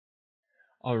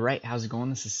Alright, how's it going?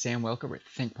 This is Sam Welker with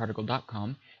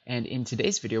thinkparticle.com, and in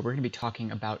today's video we're going to be talking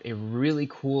about a really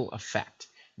cool effect.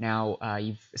 Now,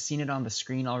 you've seen it on the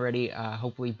screen already,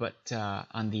 hopefully, but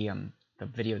on the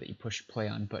video that you push play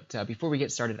on. But before we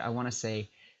get started, I want to say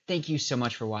thank you so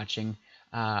much for watching.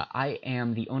 I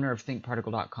am the owner of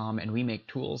thinkparticle.com, and we make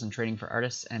tools and training for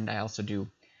artists, and I also do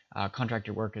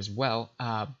contractor work as well.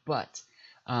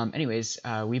 Anyways,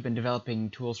 we've been developing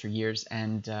tools for years,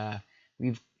 and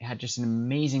we've had just an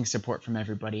amazing support from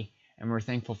everybody, and we're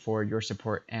thankful for your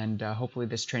support, and hopefully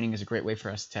this training is a great way for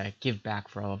us to give back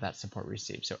for all of that support we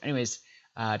received. So anyways,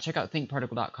 check out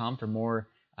thinkparticle.com for more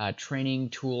training,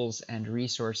 tools, and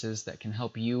resources that can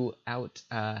help you out.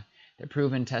 They're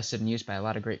proven, tested, and used by a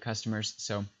lot of great customers.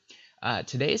 So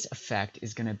today's effect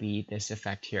is going to be this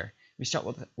effect here. We start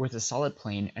with a solid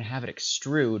plane and have it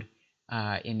extrude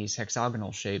in these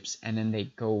hexagonal shapes, and then they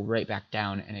go right back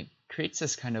down, and it creates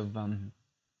this kind of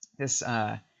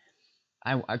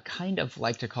I kind of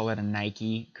like to call it a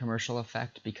Nike commercial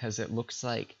effect, because it looks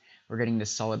like we're getting this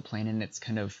solid plane and it's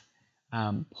kind of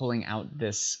pulling out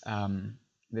this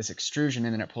this extrusion,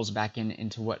 and then it pulls back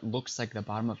into what looks like the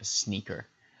bottom of a sneaker.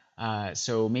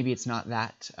 So maybe it's not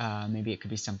that, maybe it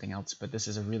could be something else, but this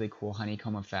is a really cool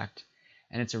honeycomb effect,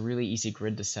 and it's a really easy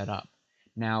grid to set up.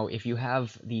 Now, if you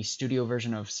have the studio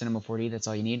version of Cinema 4D, that's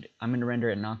all you need. I'm going to render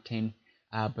it in Octane,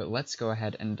 but let's go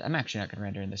ahead, and I'm actually not going to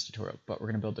render in this tutorial, but we're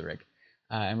going to build the rig,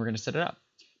 and we're going to set it up.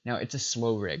 Now, it's a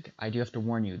slow rig. I do have to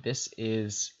warn you, this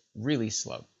is really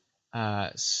slow.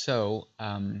 That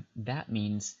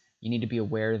means you need to be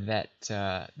aware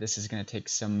that this is going to take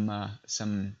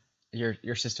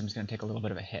your system's going to take a little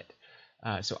bit of a hit.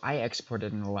 So I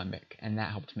exported an Alembic, and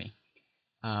that helped me.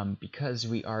 Because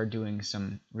we are doing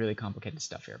some really complicated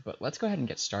stuff here. But let's go ahead and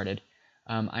get started.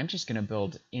 I'm just going to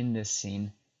build in this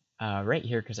scene right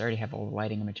here, because I already have all the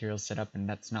lighting and materials set up, and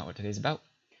that's not what today's about.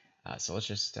 So let's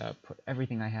just put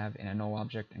everything I have in a null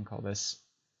object and call this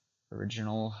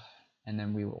original, and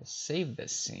then we will save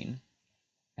this scene,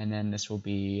 and then this will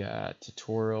be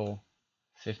tutorial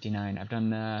 59. I've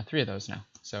done 3 of those now,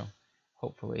 so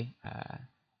hopefully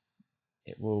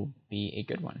it will be a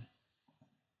good one.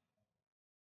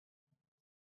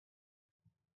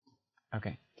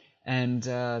 Okay, and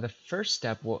the first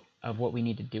step of what we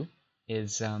need to do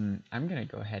is I'm going to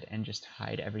go ahead and just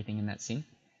hide everything in that scene.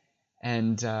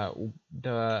 And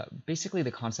basically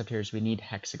the concept here is we need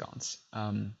hexagons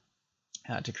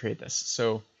to create this.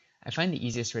 So I find the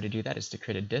easiest way to do that is to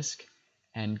create a disk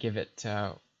and give it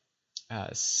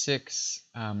 6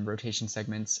 rotation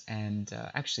segments. And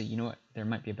actually, you know what? There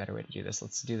might be a better way to do this.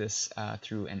 Let's do this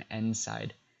through an end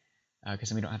side, because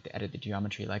then we don't have to edit the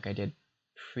geometry like I did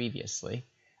previously.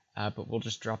 But we'll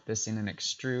just drop this in an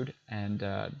extrude and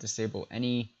disable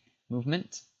any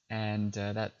movement, and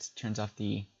that turns off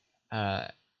the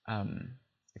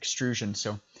extrusion.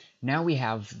 So now we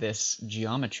have this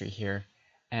geometry here,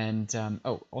 and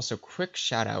oh, also quick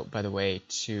shout out, by the way,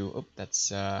 to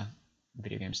that's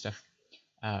video game stuff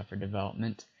for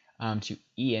development, to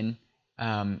Ian.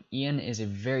 Ian is a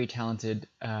very talented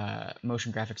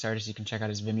motion graphics artist. You can check out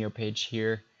his Vimeo page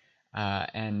here,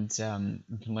 and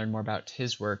you can learn more about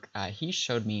his work. He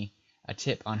showed me a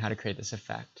tip on how to create this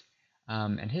effect,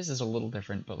 and his is a little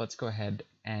different, but let's go ahead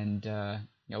and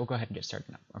yeah, we'll go ahead and get started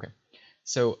now. Okay,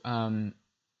 so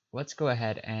let's go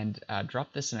ahead and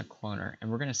drop this in a cloner, and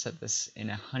we're going to set this in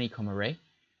a honeycomb array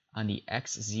on the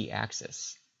XZ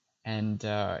axis. And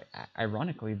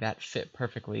ironically, that fit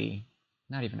perfectly,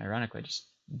 not even ironically, just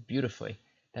beautifully,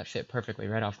 that fit perfectly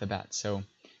right off the bat. So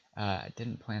I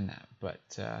didn't plan that, but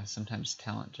sometimes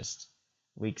talent just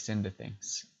leaks into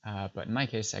things. But in my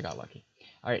case, I got lucky.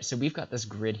 All right, so we've got this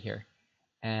grid here,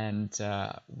 and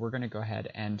we're going to go ahead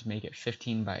and make it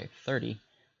 15 by 30,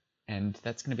 and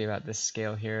that's going to be about this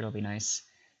scale here. It'll be nice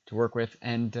to work with.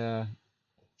 And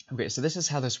okay, so this is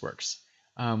how this works.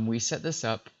 We set this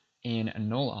up in a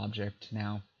null object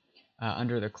now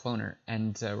under the cloner,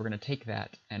 and we're going to take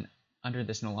that, and under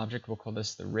this null object we'll call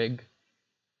this the rig,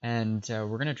 and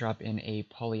we're going to drop in a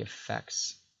poly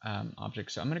effects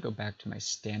object. So I'm going to go back to my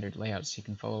standard layout so you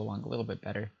can follow along a little bit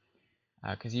better,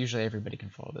 because usually everybody can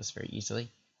follow this very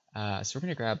easily. So we're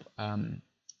going to grab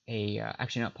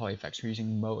actually not poly effects, we're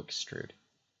using Mo extrude,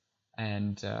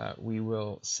 and we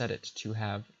will set it to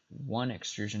have 1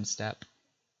 extrusion step,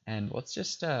 and let's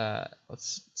just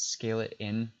let's scale it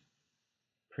in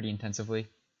pretty intensively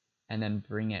and then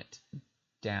bring it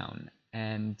down.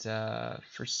 And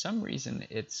for some reason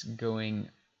it's going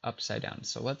upside down,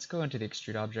 so let's go into the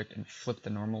extrude object and flip the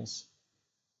normals,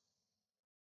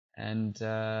 and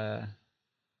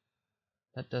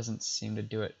that doesn't seem to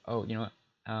do it. Oh, you know what,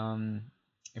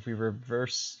 if we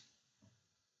reverse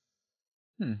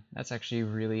That's actually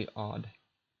really odd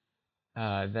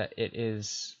that it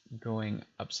is going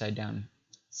upside down.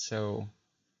 So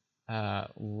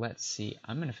let's see.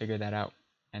 I'm going to figure that out,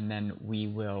 and then we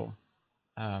will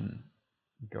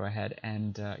go ahead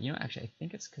and, actually, I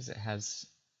think it's because it has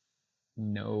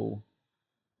no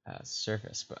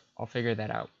surface, but I'll figure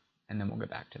that out, and then we'll get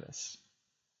back to this.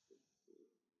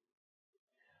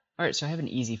 All right, so I have an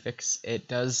easy fix. It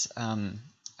does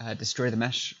destroy the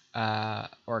mesh,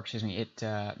 or excuse me, it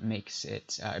makes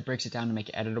it, it breaks it down to make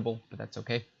it editable, but that's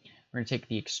okay. We're going to take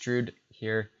the extrude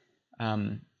here,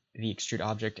 the extrude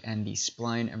object and the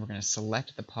spline, and we're going to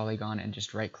select the polygon and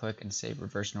just right click and say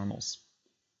reverse normals,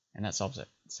 and that solves it.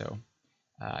 So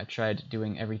I tried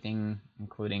doing everything,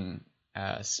 including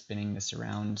spinning this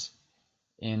around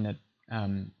in a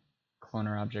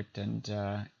cloner object, and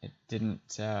it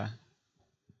didn't,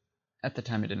 at the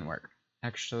time it didn't work.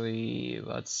 Actually,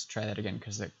 let's try that again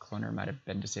because the cloner might have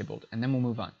been disabled, and then we'll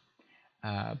move on.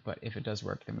 But if it does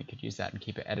work, then we could use that and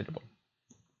keep it editable.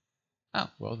 Oh,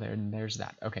 well, there's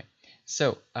that. Okay,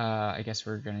 so I guess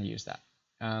we're going to use that.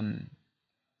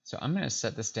 So I'm going to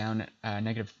set this down at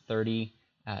 -30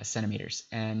 centimeters.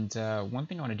 And one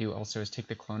thing I want to do also is take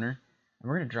the cloner, and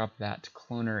we're going to drop that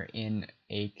cloner in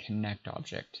a connect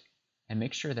object. And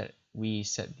make sure that we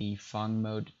set the Fong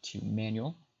mode to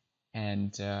manual,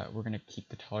 and we're going to keep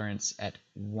the tolerance at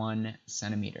 1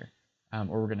 centimeter.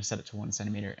 Or we're going to set it to 1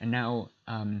 centimeter. And now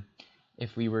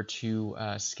if we were to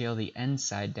scale the end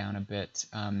side down a bit,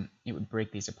 it would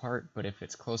break these apart, but if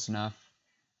it's close enough,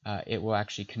 it will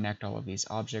actually connect all of these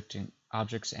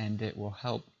objects, and it will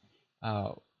help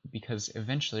because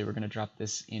eventually we're going to drop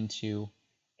this into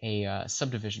a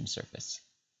subdivision surface.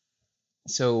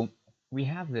 So we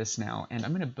have this now, and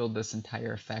I'm going to build this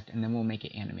entire effect, and then we'll make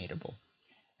it animatable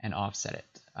and offset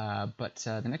it. But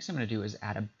the next thing I'm going to do is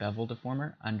add a bevel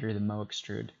deformer under the Mo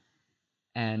extrude.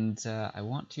 And I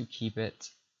want to keep it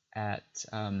at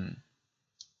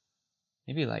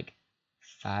maybe like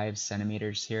 5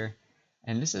 centimeters here.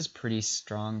 And this is pretty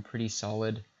strong, pretty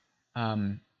solid.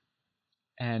 And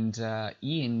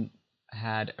Ian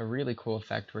had a really cool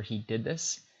effect where he did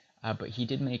this, but he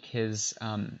did make his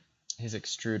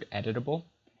extrude editable,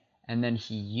 and then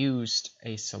he used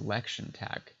a selection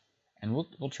tag, and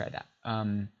we'll try that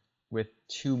with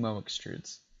 2 Mo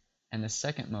extrudes. And the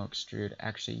second Mo extrude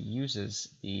actually uses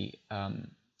the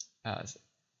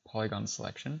polygon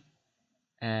selection,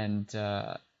 and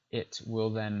it will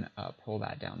then pull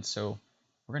that down. So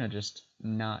we're going to just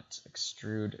not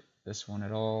extrude this one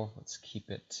at all. Let's keep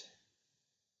it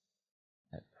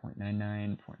at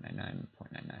 0.99, 0.99,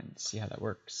 0.99, see how that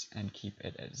works, and keep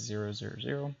it at 0, 0,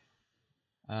 0.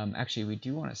 Actually, we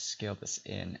do want to scale this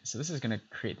in. So this is going to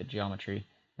create the geometry.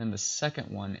 Then the second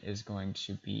one is going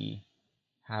to be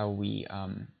how we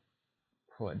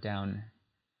pull it down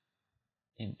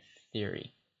in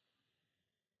theory.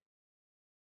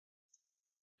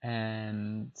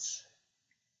 And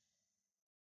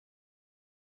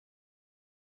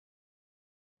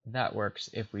that works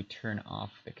if we turn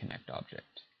off the connect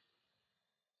object.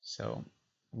 So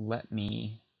let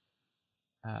me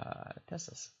test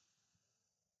this.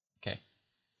 Okay,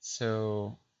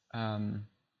 so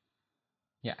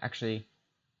yeah, actually,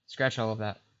 scratch all of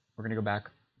that. We're going to go back.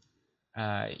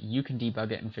 You can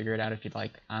debug it and figure it out if you'd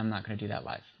like. I'm not going to do that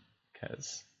live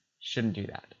because shouldn't do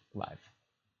that live.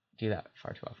 Do that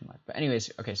far too often live. But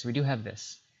anyways, okay, so we do have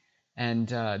this. And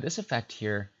this effect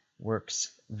here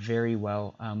works very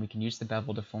well. We can use the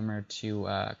bevel deformer to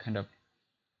kind of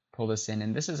pull this in.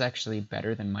 And this is actually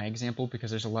better than my example because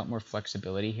there's a lot more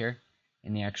flexibility here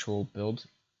in the actual build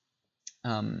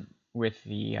with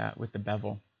the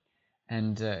bevel.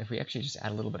 And if we actually just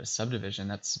add a little bit of subdivision,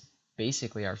 that's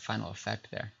basically our final effect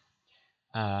there.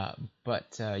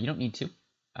 But you don't need to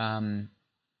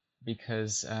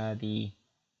because the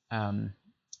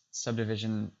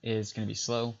subdivision is going to be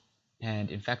slow,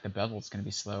 and in fact the bevel is going to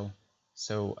be slow,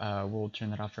 so we'll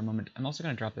turn that off for a moment. I'm also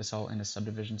going to drop this all in a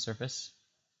subdivision surface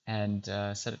and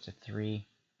set it to 3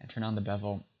 and turn on the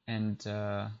bevel, and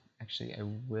actually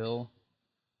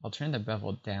I'll turn the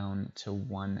bevel down to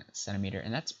 1 centimeter,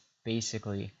 and that's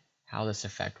basically how this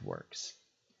effect works.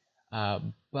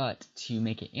 But to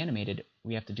make it animated,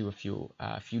 we have to do a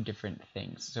few different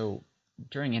things. So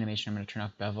during animation, I'm going to turn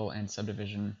off bevel and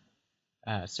subdivision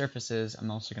surfaces. I'm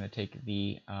also going to take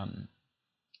the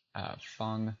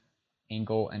Fong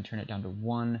angle and turn it down to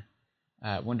 1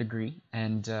 degree,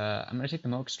 and I'm going to take the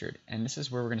Mo extrude, and this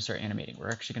is where we're going to start animating. We're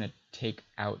actually going to take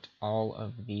out all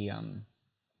of the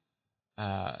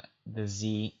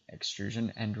Z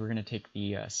extrusion, and we're going to take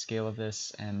the scale of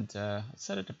this and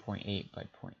set it to 0.8 by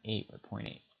 0.8 by 0.8,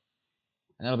 and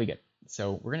that'll be good.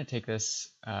 So we're going to take this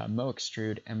Mo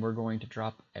extrude and we're going to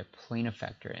drop a plane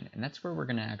effector in, and that's where we're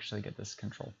going to actually get this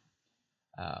control.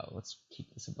 Let's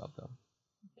keep this above though.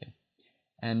 Okay,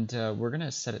 and we're going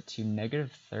to set it to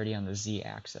 -30 on the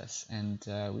z-axis, and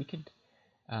we could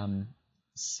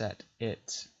set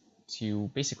it to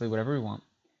basically whatever we want.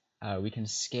 We can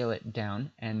scale it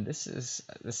down, and this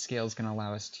scale is going to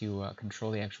allow us to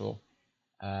control the actual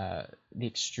the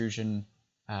extrusion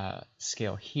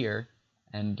scale here,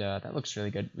 and that looks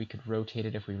really good. We could rotate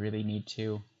it if we really need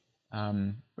to,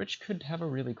 which could have a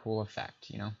really cool effect,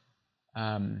 you know,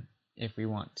 if we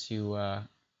want to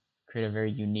create a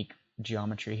very unique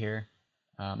geometry here.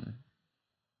 You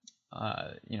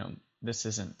know, this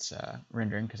isn't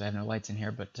rendering because I have no lights in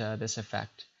here, but this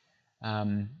effect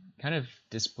kind of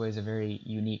displays a very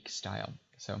unique style.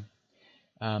 So,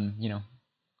 you know,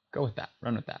 go with that,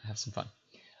 run with that, have some fun.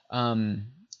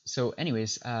 So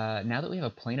anyways, now that we have a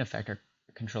plane effector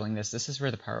controlling this, this is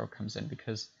where the power comes in,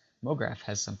 because MoGraph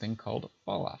has something called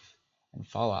falloff, and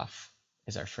falloff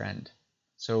is our friend.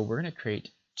 So we're going to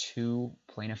create 2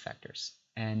 plane effectors,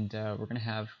 and we're going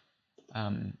to have,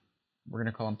 we're going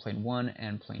to call them plane 1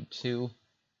 and plane 2,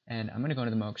 and I'm going to go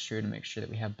into the Mo extrude and make sure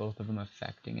that we have both of them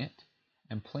affecting it.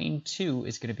 And plane 2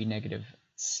 is going to be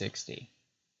 -60,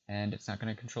 and it's not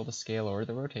going to control the scale or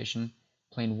the rotation.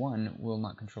 Plane 1 will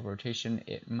not control rotation.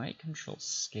 It might control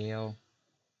scale.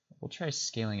 We'll try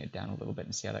scaling it down a little bit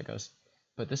and see how that goes.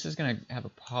 But this is going to have a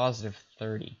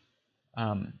 +30.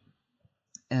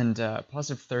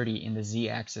 +30 in the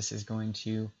z-axis is going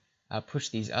to push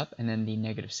these up, and then the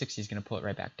 -60 is going to pull it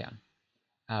right back down.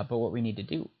 But what we need to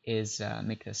do is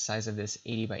make the size of this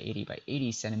 80 by 80 by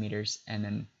 80 centimeters, and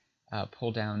then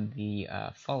pull down the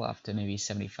fall off to maybe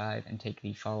 75, and take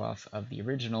the fall off of the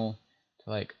original to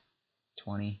like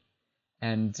 20.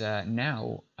 And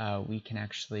now we can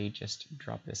actually just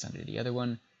drop this under the other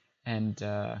one, and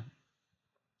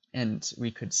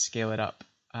we could scale it up.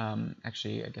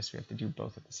 Actually, I guess we have to do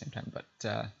both at the same time,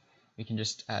 but we can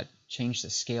just change the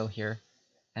scale here.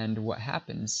 And what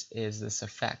happens is this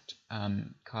effect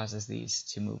causes these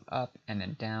to move up and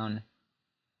then down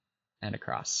and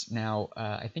across. Now,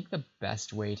 I think the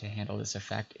best way to handle this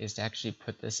effect is to actually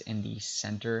put this in the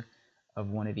center of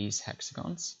one of these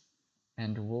hexagons,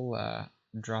 and we'll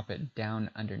drop it down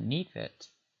underneath it,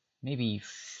 maybe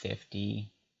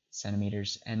 50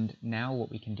 centimeters. And now what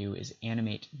we can do is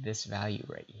animate this value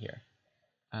right here.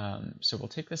 So we'll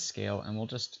take the scale and we'll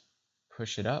just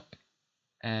push it up,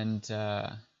 and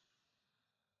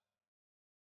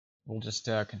we'll just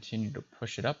continue to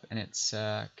push it up, and it's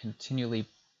continually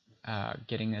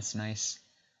getting this nice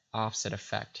offset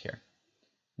effect here.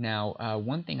 Now,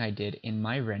 one thing I did in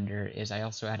my render is I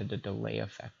also added a delay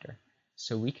effector.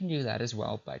 So we can do that as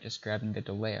well by just grabbing the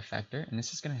delay effector, and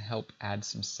this is going to help add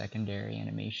some secondary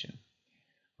animation.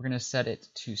 We're going to set it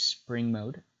to spring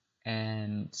mode,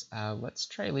 and let's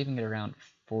try leaving it around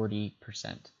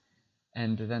 40%.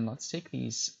 And then let's take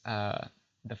these,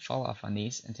 the fall off on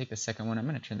these, and take the second one. I'm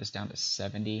going to turn this down to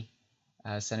 70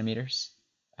 centimeters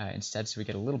instead, so we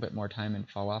get a little bit more time and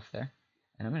fall off there.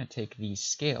 And I'm going to take the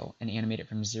scale and animate it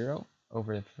from 0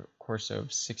 over the course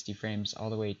of 60 frames all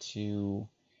the way to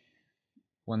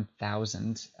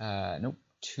 1000, nope,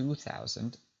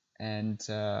 2000, and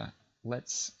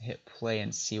let's hit play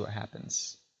and see what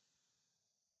happens.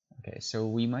 Okay, so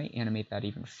we might animate that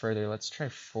even further. Let's try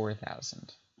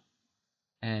 4000,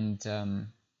 and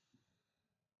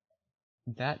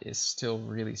that is still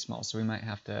really small, so we might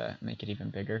have to make it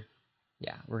even bigger.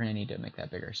 Yeah, we're going to need to make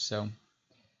that bigger. So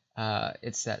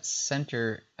it's that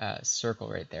center circle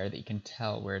right there that you can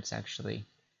tell where it's actually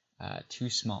too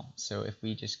small. So if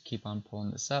we just keep on pulling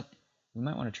this up, we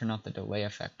might want to turn off the delay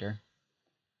effector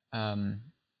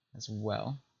as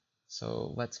well.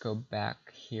 So let's go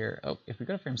back here. Oh, if we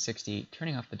go to frame 60,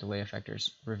 turning off the delay effectors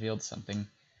revealed something.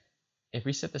 If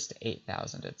we set this to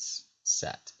 8000, it's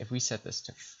set. If we set this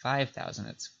to 5000,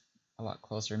 it's a lot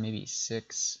closer, maybe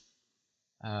 6.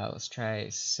 Let's try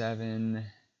 7.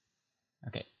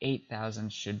 Okay,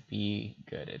 8000 should be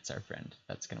good. It's our friend.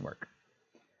 That's going to work.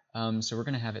 So we're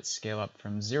going to have it scale up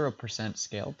from 0%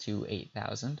 scale to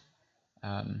 8000.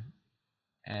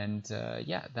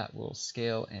 Yeah, that will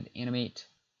scale and animate.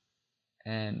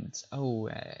 And oh,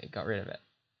 I got rid of it.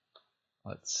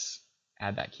 Let's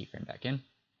add that keyframe back in.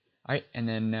 All right, and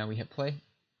then we hit play,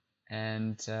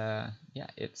 and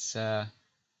yeah, it's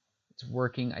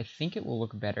working. I think it will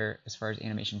look better as far as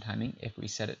animation timing if we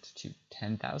set it to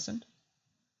 10,000.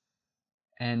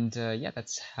 And yeah,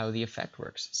 that's how the effect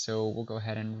works. So we'll go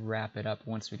ahead and wrap it up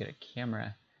once we get a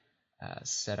camera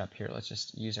set up here. Let's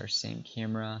just use our same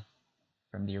camera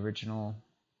from the original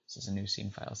This is a new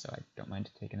scene file, so I don't mind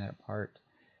taking that apart.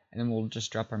 And then we'll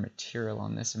just drop our material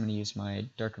on this. I'm going to use my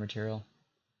darker material.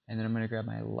 And then I'm going to grab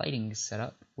my lighting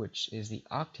setup, which is the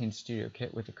Octane Studio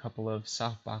Kit with a couple of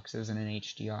softboxes and an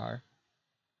HDR.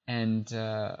 And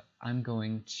I'm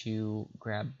going to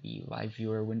grab the live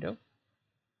viewer window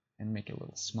and make it a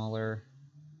little smaller.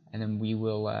 And then we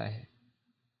will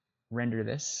render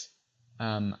this.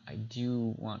 I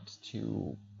do want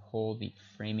to pull the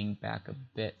framing back a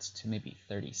bit to maybe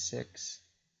 36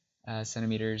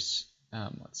 centimeters.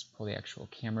 Let's pull the actual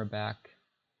camera back.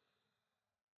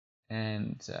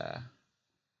 And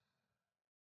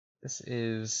this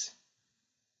is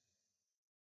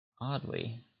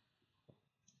oddly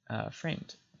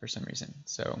framed for some reason.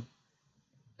 So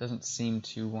it doesn't seem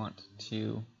to want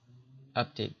to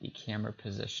update the camera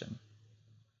position.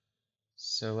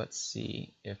 So let's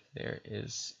see if there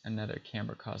is another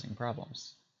camera causing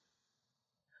problems.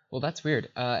 Well, that's weird.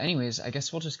 Anyways, I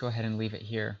guess we'll just go ahead and leave it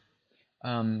here.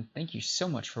 Thank you so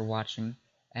much for watching,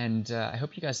 and I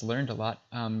hope you guys learned a lot.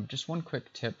 Just one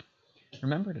quick tip.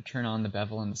 Remember to turn on the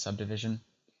bevel and the subdivision,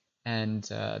 and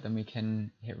then we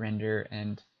can hit render,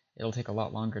 and it'll take a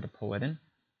lot longer to pull it in.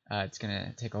 It's going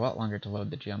to take a lot longer to load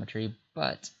the geometry,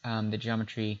 but the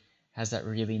geometry has that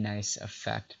really nice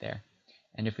effect there.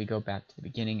 And if we go back to the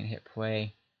beginning and hit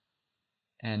play,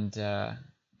 and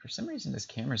for some reason this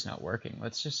camera's not working,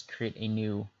 let's just create a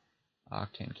new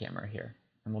Octane camera here,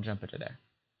 and we'll jump into there.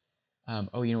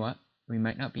 Oh, you know what? We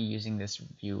might not be using this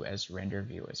view as render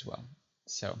view as well,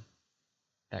 so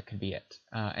that could be it.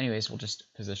 Anyways, we'll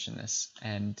just position this,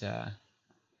 and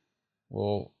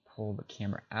we'll pull the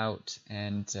camera out,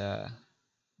 and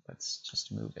let's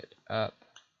just move it up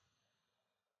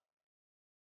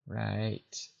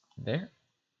right there.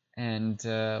 And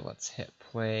let's hit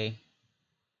play,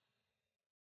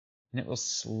 and it will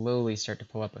slowly start to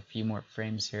pull up a few more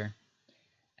frames here.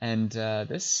 And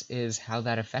this is how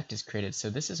that effect is created. So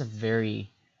this is a very,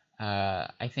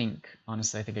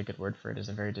 honestly, I think a good word for it is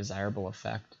a very desirable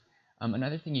effect.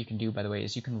 Another thing you can do, by the way,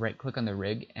 is you can right-click on the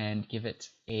rig and give it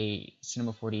a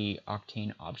Cinema 4D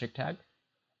Octane object tag,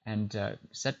 and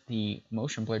set the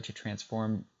motion blur to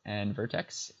transform and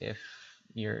vertex if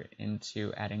you're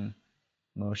into adding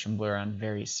motion blur on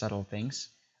very subtle things.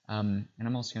 And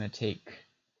I'm also going to take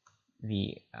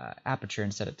the aperture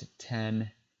and set it to 10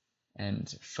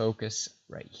 and focus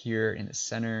right here in the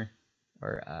center,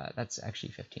 or that's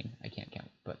actually 15. I can't count,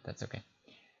 but that's okay.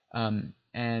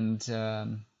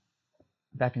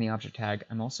 Back in the object tag,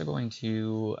 I'm also going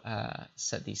to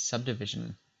set the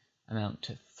subdivision amount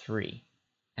to 3.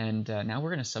 And now we're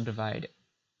going to subdivide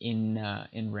in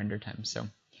render time. So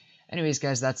anyways,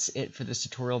 guys, that's it for this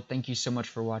tutorial. Thank you so much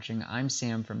for watching. I'm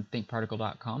Sam from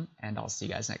thinkparticle.com, and I'll see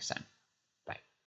you guys next time.